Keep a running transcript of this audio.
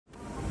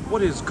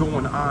What is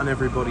going on,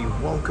 everybody?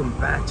 Welcome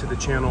back to the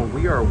channel.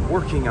 We are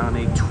working on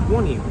a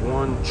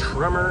 21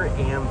 Tremor,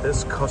 and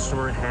this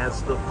customer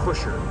has the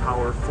Pusher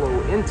Power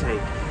Flow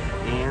intake,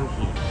 and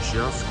he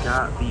just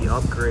got the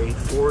upgrade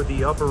for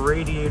the upper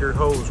radiator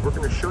hose. We're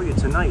going to show you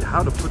tonight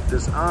how to put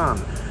this on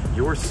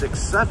your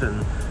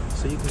 6.7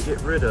 so you can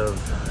get rid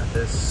of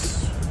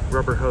this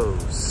rubber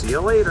hose. See you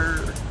later.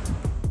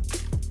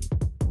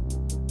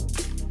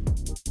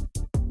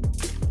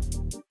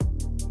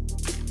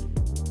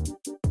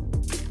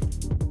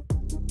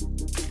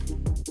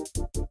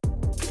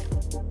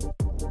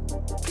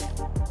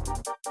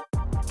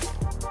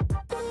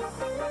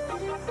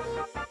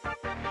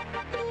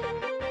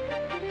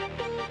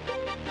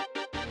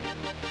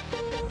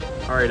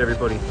 All right,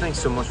 everybody, thanks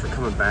so much for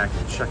coming back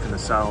and checking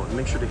this out.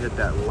 Make sure to hit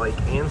that like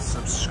and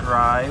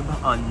subscribe.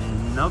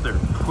 Another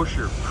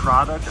Pusher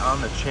product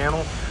on the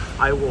channel.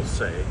 I will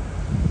say,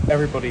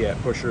 everybody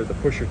at Pusher, the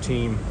Pusher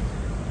team,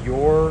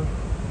 your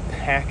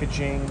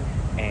packaging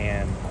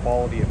and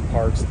quality of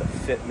parts, the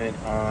fitment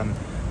on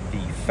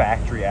the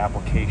factory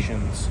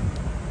applications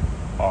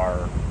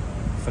are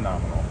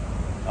phenomenal.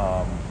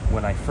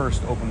 When I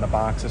first opened the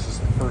box, this is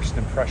the first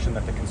impression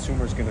that the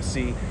consumer is going to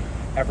see.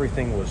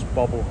 Everything was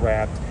bubble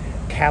wrapped,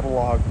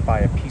 cataloged by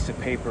a piece of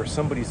paper,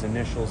 somebody's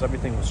initials,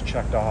 everything was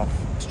checked off.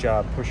 This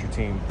job, Pusher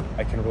team,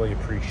 I can really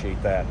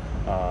appreciate that.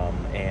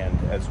 And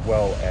as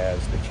well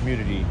as the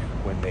community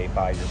when they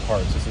buy your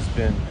parts. This has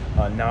been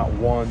not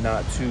one,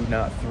 not two,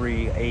 not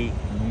three, 8,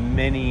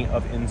 many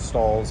of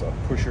installs of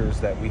Pushers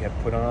that we have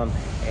put on,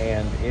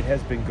 and it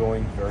has been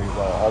going very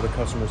well. All the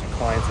customers and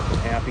clients have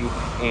been happy,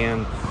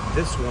 and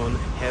this one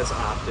has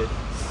opted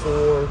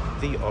for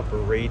the upper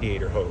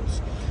radiator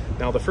hose.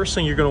 Now, the first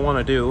thing you're going to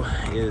want to do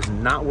is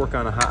not work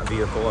on a hot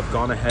vehicle. I've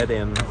gone ahead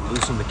and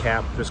loosened the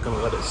cap, just going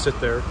to let it sit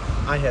there.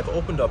 I have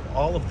opened up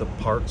all of the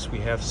parts. We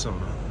have some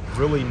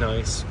really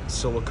nice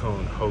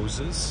silicone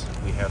hoses.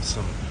 We have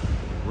some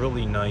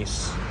really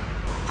nice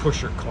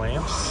Pusher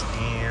clamps,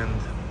 and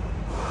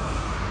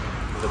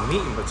the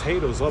meat and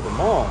potatoes of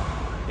them all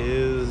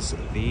is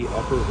the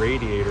upper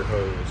radiator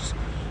hose.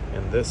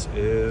 And this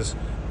is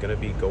going to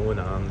be going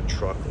on the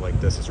truck like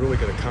this. It's really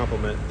going to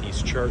complement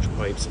these charge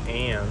pipes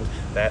and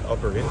that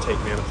upper intake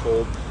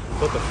manifold.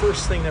 But the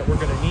first thing that we're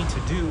going to need to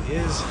do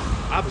is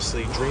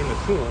obviously drain the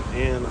coolant,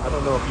 and I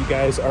don't know if you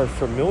guys are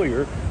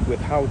familiar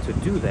with how to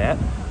do that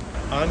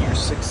on your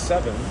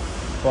 6.7,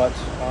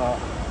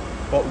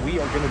 but we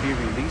are going to be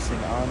releasing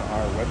on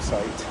our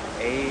website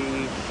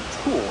a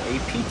tool, a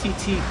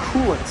PTT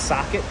coolant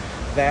socket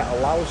that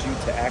allows you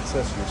to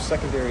access your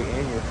secondary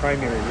and your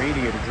primary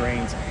radiator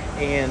drains.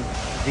 And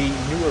the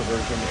newer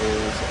version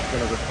is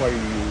going to require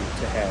you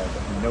to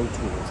have no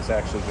tools. It's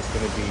actually just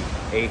going to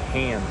be a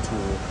hand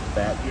tool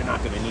that you're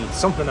not going to need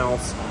something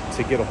else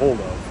to get a hold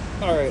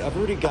of. All right, I've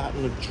already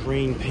gotten a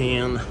drain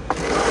pan,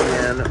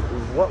 and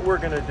what we're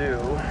going to do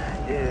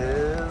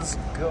is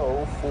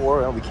go for,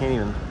 well, we can't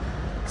even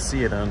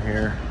see it on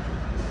here.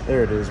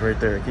 There it is right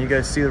there. Can you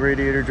guys see the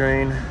radiator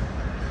drain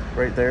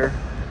right there?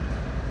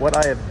 What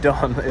I have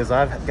done is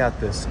I've got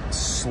this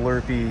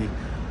Slurpee,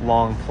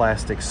 long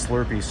plastic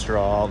Slurpee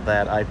straw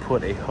that I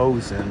put a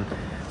hose in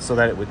so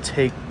that it would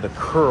take the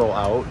curl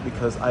out,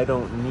 because I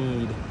don't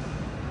need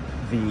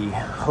the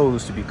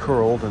hose to be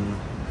curled and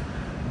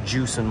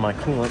juicing my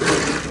coolant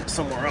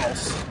somewhere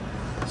else.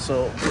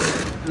 So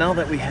now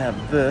that we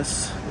have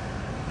this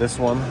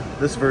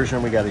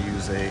version, we got to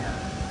use a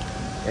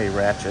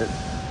ratchet,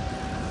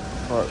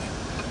 but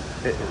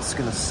it's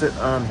going to sit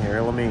on here.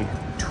 Let me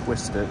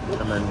twist it,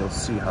 and then you'll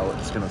see how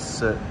it's going to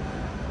sit.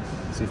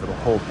 See if it'll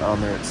hold on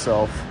there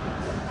itself.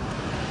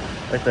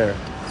 Right there.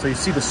 So you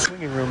see the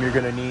swinging room you're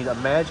going to need.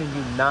 Imagine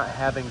you not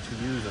having to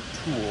use a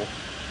tool,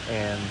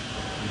 and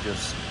you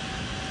just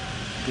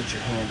get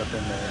your hand up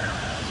in there.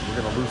 So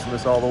we're going to loosen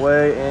this all the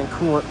way, and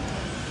coolant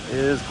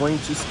is going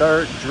to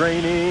start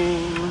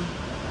draining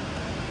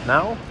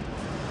now.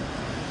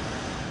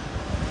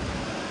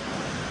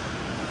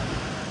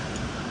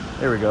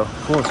 There we go.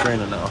 Coolant's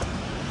draining now.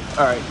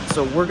 All right,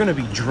 so we're going to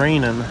be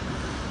draining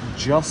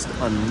just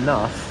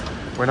enough.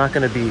 We're not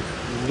going to be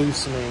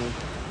loosening,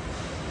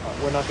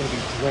 we're not going to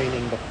be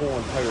draining the whole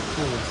entire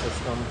cooling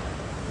system.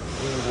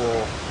 We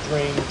will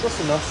drain just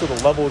enough so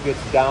the level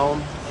gets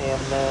down,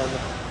 and then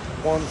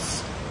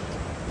once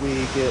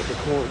we get the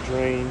coolant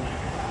drain,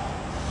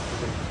 we're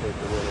going to take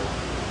a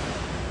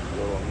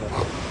little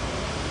nip.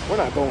 We're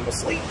not going to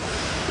sleep.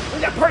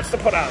 We got parts to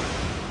put on.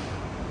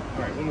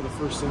 All right, one of the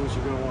first things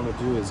you're going to want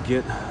to do is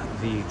get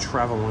the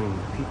traveling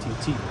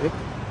PTT pick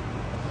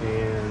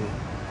and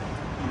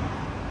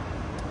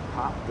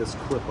pop this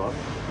clip up.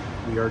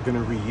 We are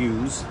going to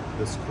reuse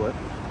this clip.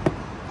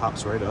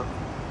 Pops right up.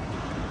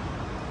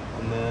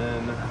 And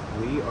then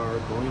we're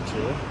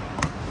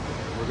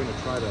going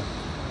to try to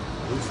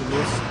loosen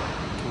this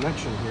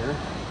connection here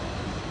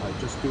by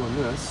just doing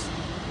this.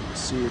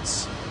 You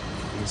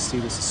can see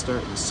this is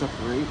starting to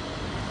separate.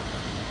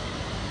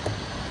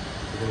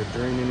 We're going to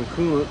drain any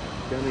coolant.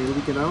 Got any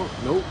leaking out?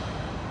 Nope.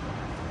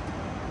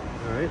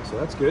 All right, so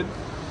that's good.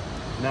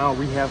 Now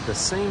we have the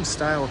same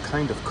style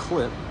kind of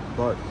clip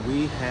but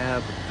we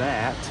have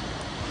that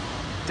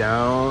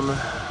down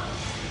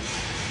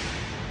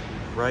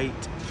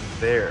right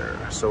there.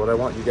 So what I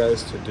want you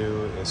guys to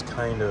do is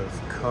kind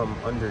of come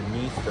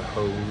underneath the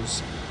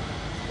hose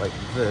like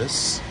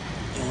this,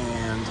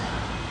 and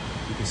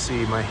you can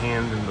see my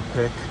hand in the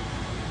pick.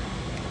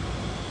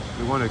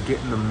 We want to get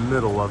in the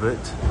middle of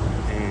it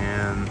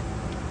and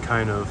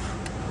kind of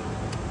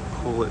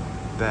pull it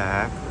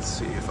back. Let's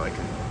see if I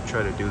can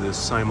try to do this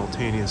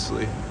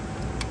simultaneously.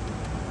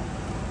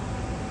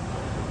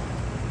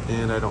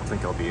 And I don't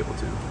think I'll be able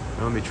to.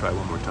 Now, let me try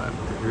one more time.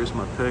 Okay, here's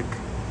my pick.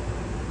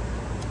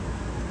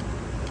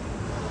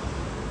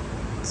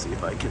 Let's see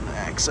if I can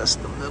access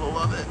the middle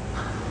of it.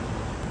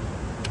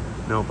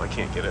 Nope, I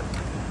can't get it.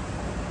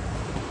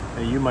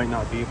 And you might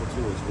not be able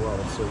to as well.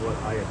 So what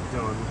I have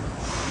done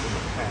in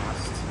the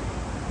past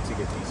to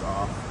get these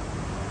off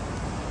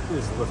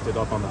is lift it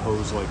up on the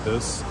hose like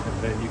this,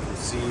 and then you can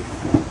see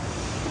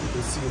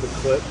the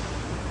clip.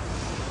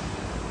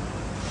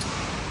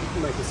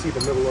 You might can see the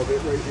middle of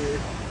it right here.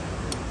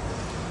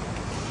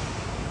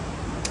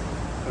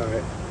 All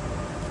right,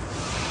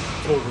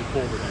 totally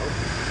pulled it out,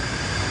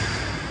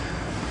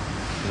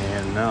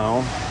 and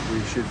now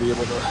we should be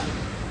able to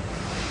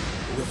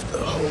lift the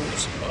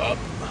hose up.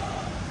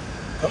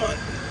 Come on.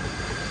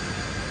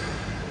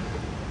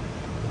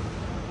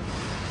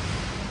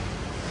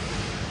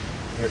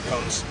 Here it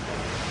comes.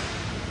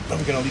 Are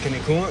we gonna leak any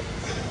coolant?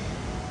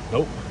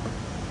 Nope.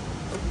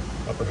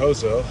 Upper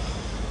hose though.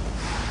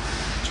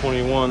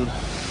 21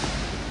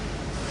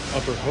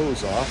 upper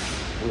hose off.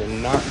 We're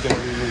not gonna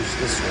reuse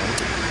this one,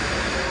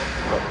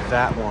 but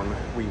that one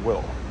we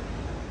will.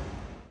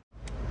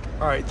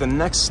 All right, the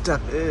next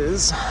step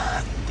is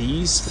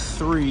these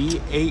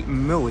 3 8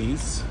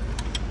 millis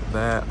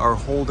that are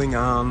holding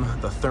on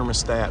the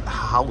thermostat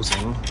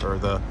housing, or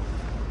the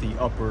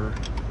upper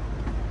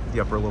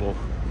little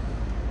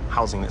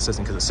housing that sits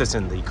in, because it sits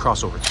in the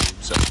crossover tube.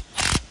 So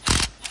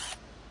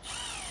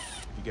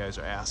you guys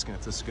are asking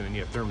if this is going to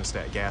need a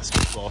thermostat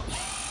gasket. Well,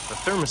 the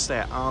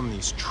thermostat on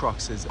these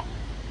trucks is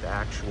the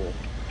actual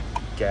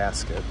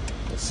gasket.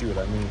 We'll see what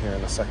I mean here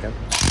in a second.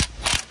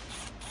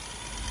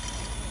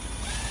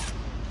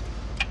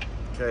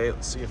 Okay,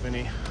 let's see if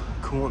any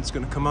coolant's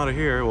going to come out of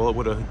here. Well, it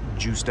would have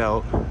juiced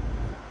out,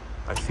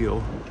 I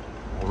feel,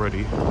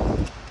 already.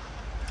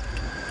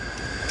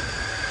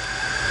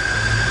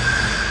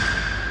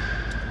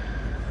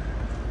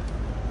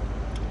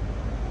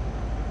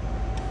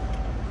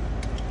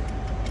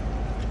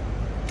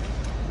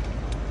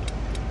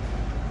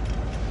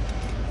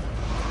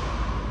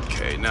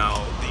 Okay,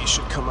 now these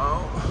should come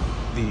out.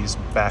 These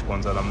back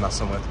ones that I'm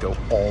messing with go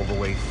all the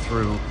way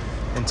through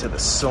into the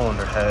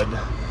cylinder head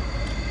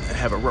and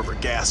have a rubber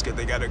gasket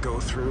they gotta go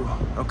through.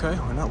 Okay,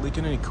 we're not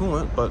leaking any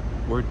coolant, but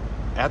we're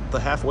at the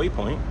halfway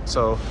point.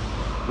 So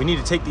we need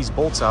to take these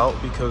bolts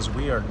out because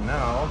we are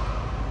now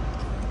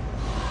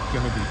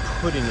gonna be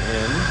putting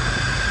in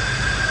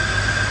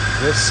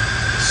this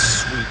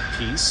sweet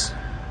piece.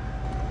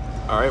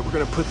 All right, we're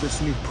gonna put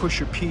this new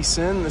pusher piece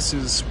in. This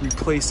is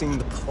replacing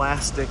the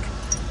plastic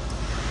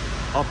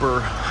upper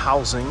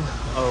housing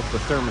of the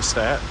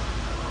thermostat.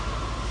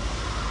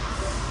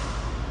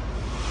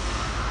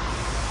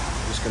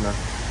 Just gonna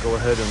go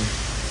ahead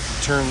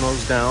and turn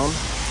those down.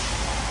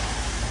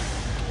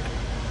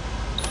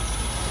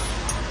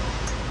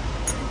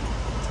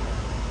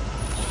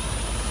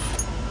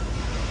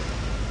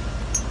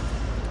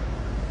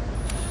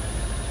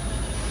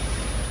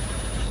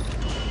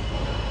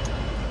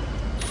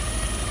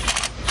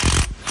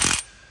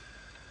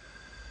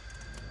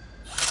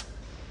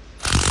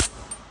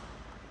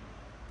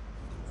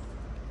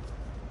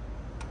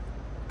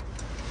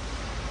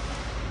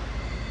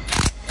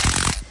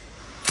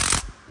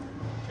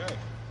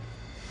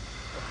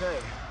 Okay,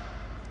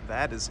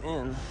 that is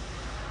in.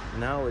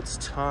 Now it's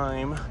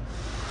time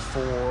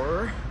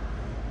for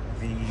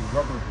the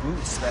rubber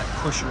boots that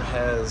Pusher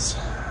has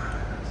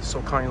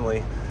so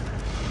kindly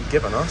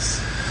given us.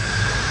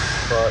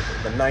 But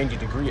the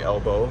 90-degree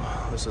elbow,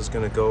 this is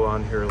gonna go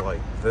on here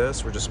like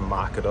this. We're just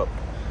mock it up.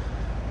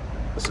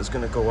 This is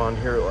gonna go on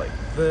here like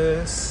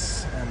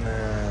this, and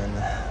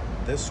then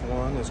this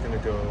one is gonna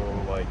go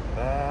like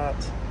that.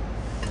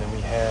 And then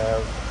we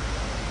have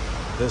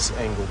this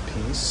angled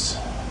piece.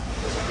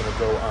 This is going to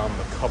go on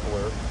the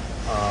coupler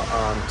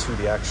onto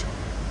the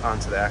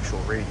actual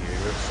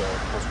radiator. So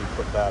once we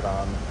put that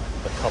on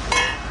the coupler,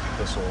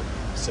 this will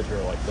sit here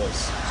like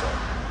this. So,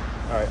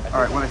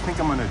 all right. What I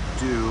think I'm going to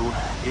do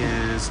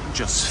is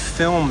just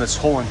film this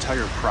whole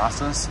entire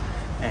process,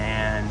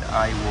 and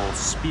I will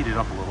speed it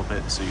up a little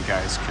bit so you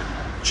guys can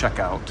check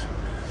out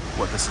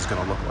what this is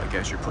going to look like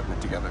as you're putting it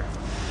together.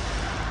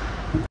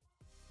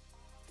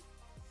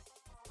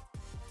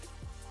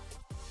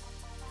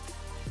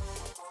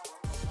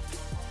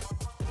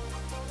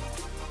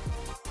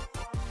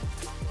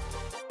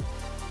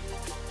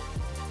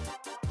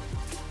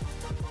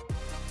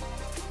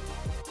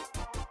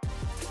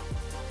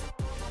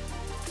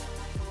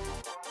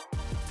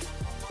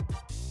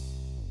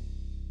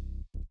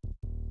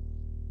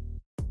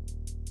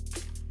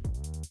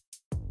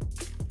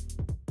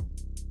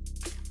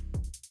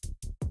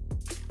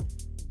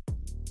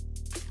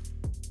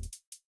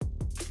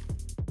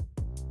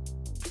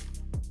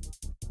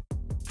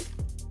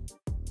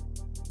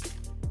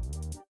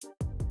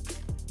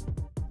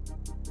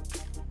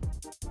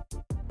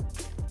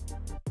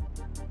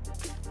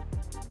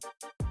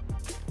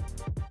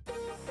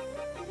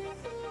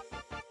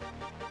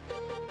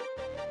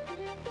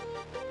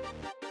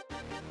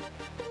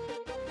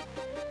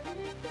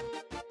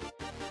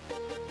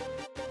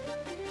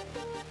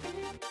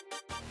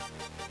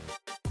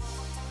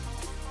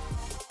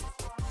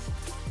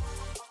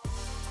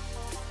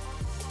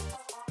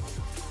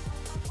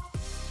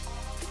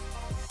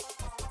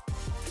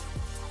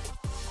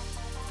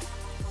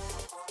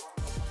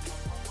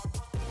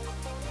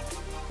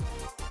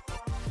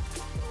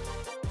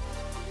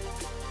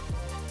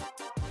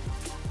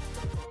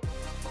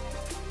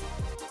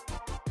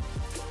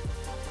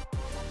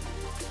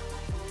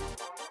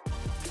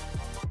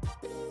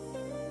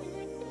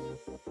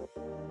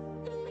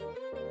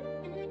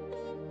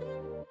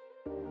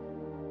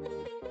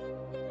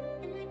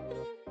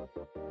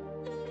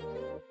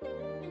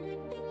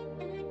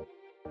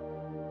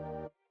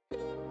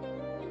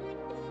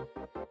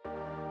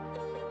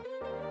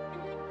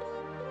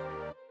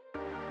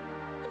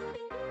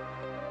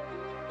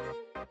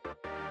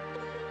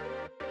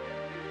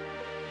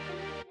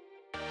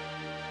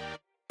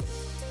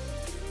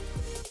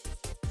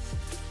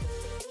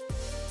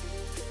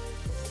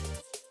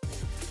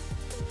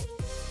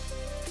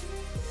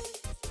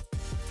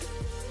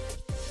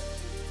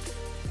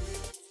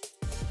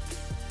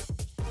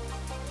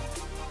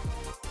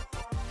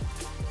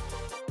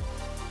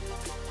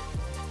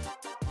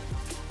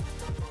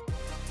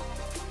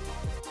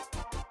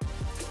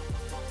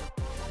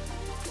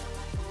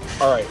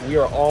 All right, we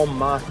are all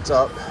mocked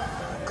up.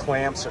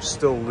 Clamps are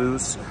still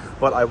loose,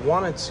 but I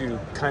wanted to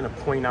kind of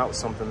point out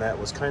something that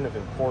was kind of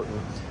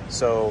important.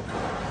 So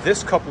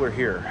this coupler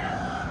here,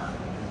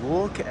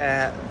 look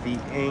at the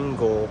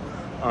angle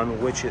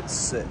on which it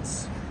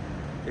sits.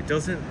 It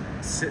doesn't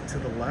sit to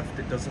the left,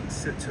 it doesn't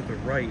sit to the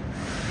right.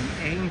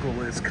 The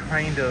angle is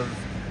kind of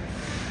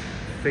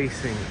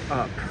facing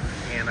up,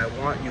 and I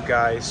want you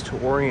guys to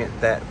orient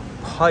that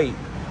pipe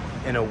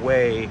in a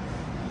way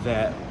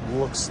that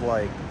looks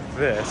like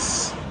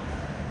this,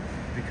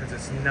 because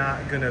it's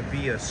not gonna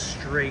be a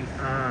straight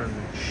on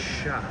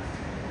shot.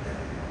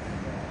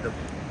 The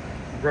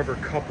rubber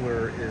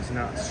coupler is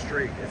not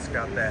straight, it's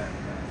got that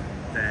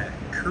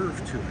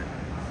curve to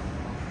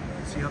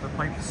it. See how the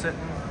pipe is sitting?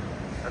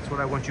 That's what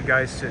I want you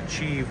guys to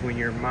achieve when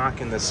you're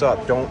mocking this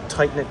up. Don't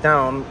tighten it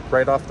down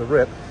right off the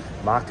rip.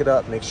 Mock it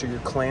up, make sure your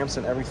clamps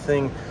and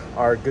everything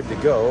are good to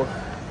go,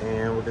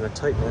 and we're gonna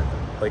tighten it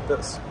like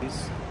this.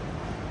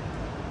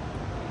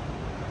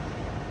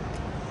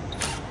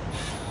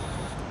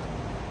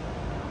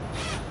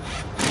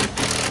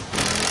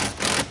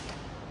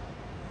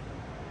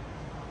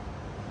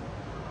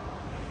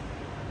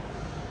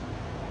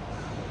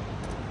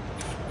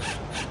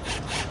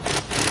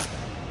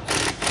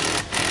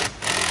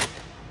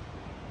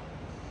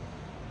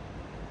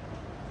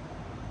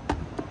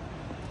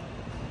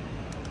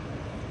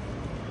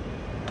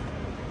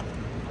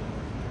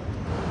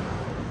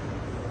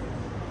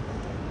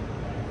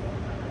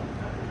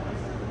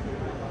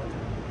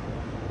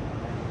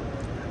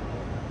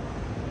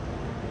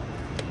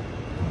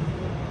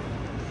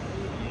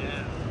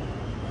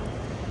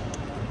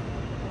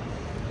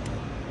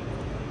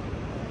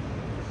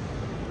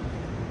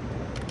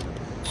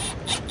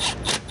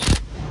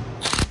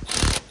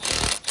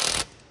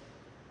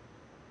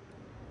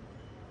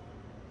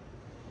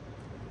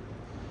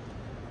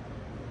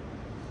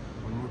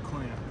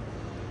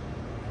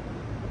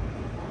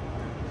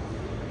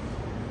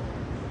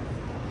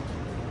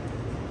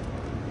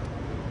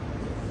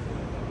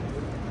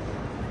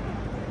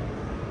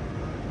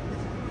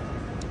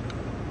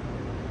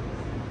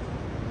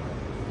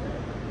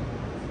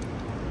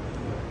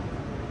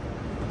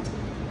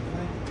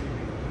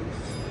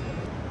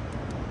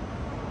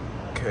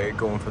 Okay,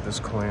 going for this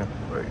clamp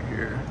right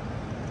here.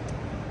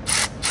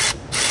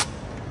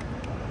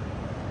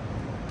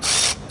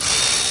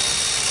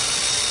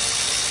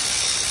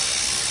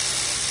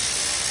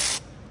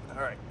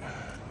 All right,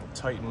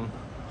 tighten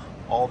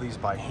all these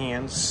by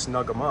hand,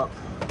 snug them up,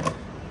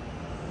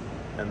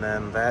 and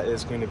then that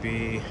is going to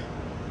be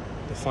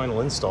the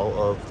final install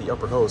of the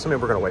upper hose. I mean,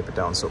 we're going to wipe it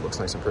down so it looks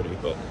nice and pretty,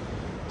 but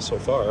so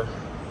far,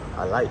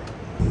 I like.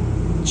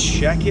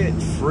 Check it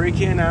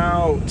freaking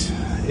out.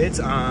 It's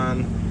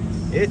on.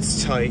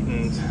 It's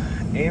tightened,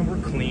 and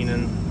we're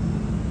cleaning.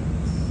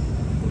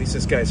 At least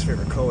this guy's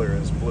favorite color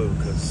is blue,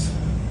 because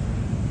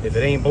if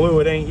it ain't blue,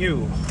 it ain't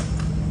you.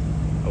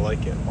 I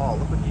like it. Oh,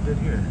 look what he did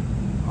here.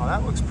 Oh,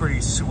 that looks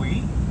pretty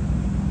sweet.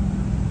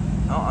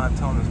 Oh, I'm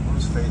telling this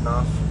blue's fading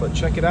off. But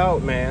check it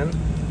out, man.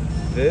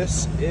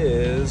 This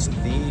is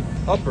the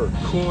upper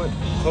coolant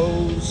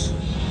hose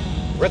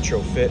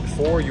retrofit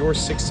for your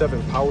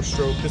 6.7 Power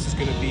Stroke. This is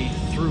going to be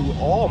through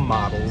all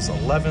models,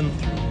 11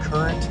 through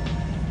current.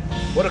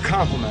 What a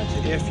compliment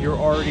if you're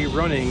already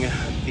running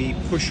the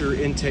pusher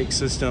intake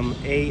system.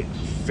 A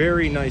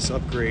very nice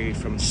upgrade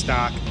from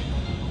stock.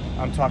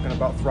 I'm talking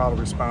about throttle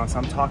response,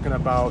 I'm talking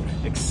about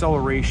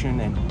acceleration,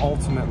 and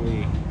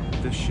ultimately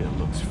this shit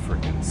looks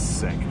freaking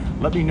sick.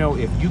 Let me know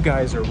if you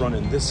guys are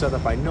running this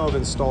setup. I know I've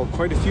installed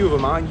quite a few of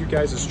them on you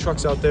guys'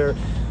 trucks out there.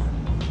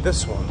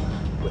 This one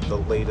with the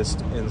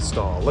latest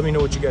install. Let me know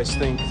what you guys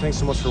think. Thanks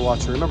so much for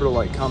watching. Remember to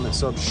like, comment,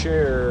 sub,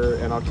 share,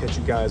 and I'll catch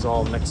you guys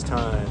all next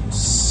time.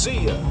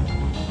 See ya.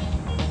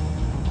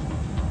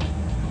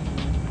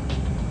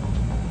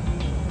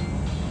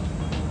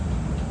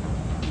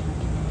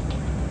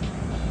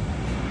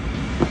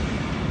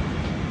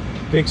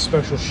 Big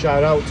special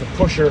shout out to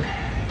Pusher,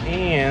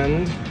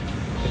 and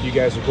if you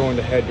guys are going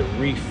ahead to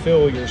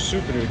refill your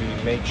Super Duty,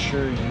 make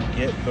sure you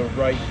get the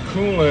right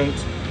coolant.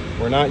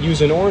 We're not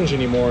using orange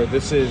anymore.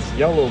 This is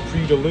yellow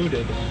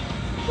pre-diluted,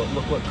 but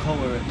look what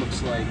color it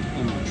looks like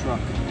in the truck.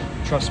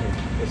 Trust me,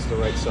 it's the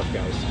right stuff,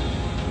 guys.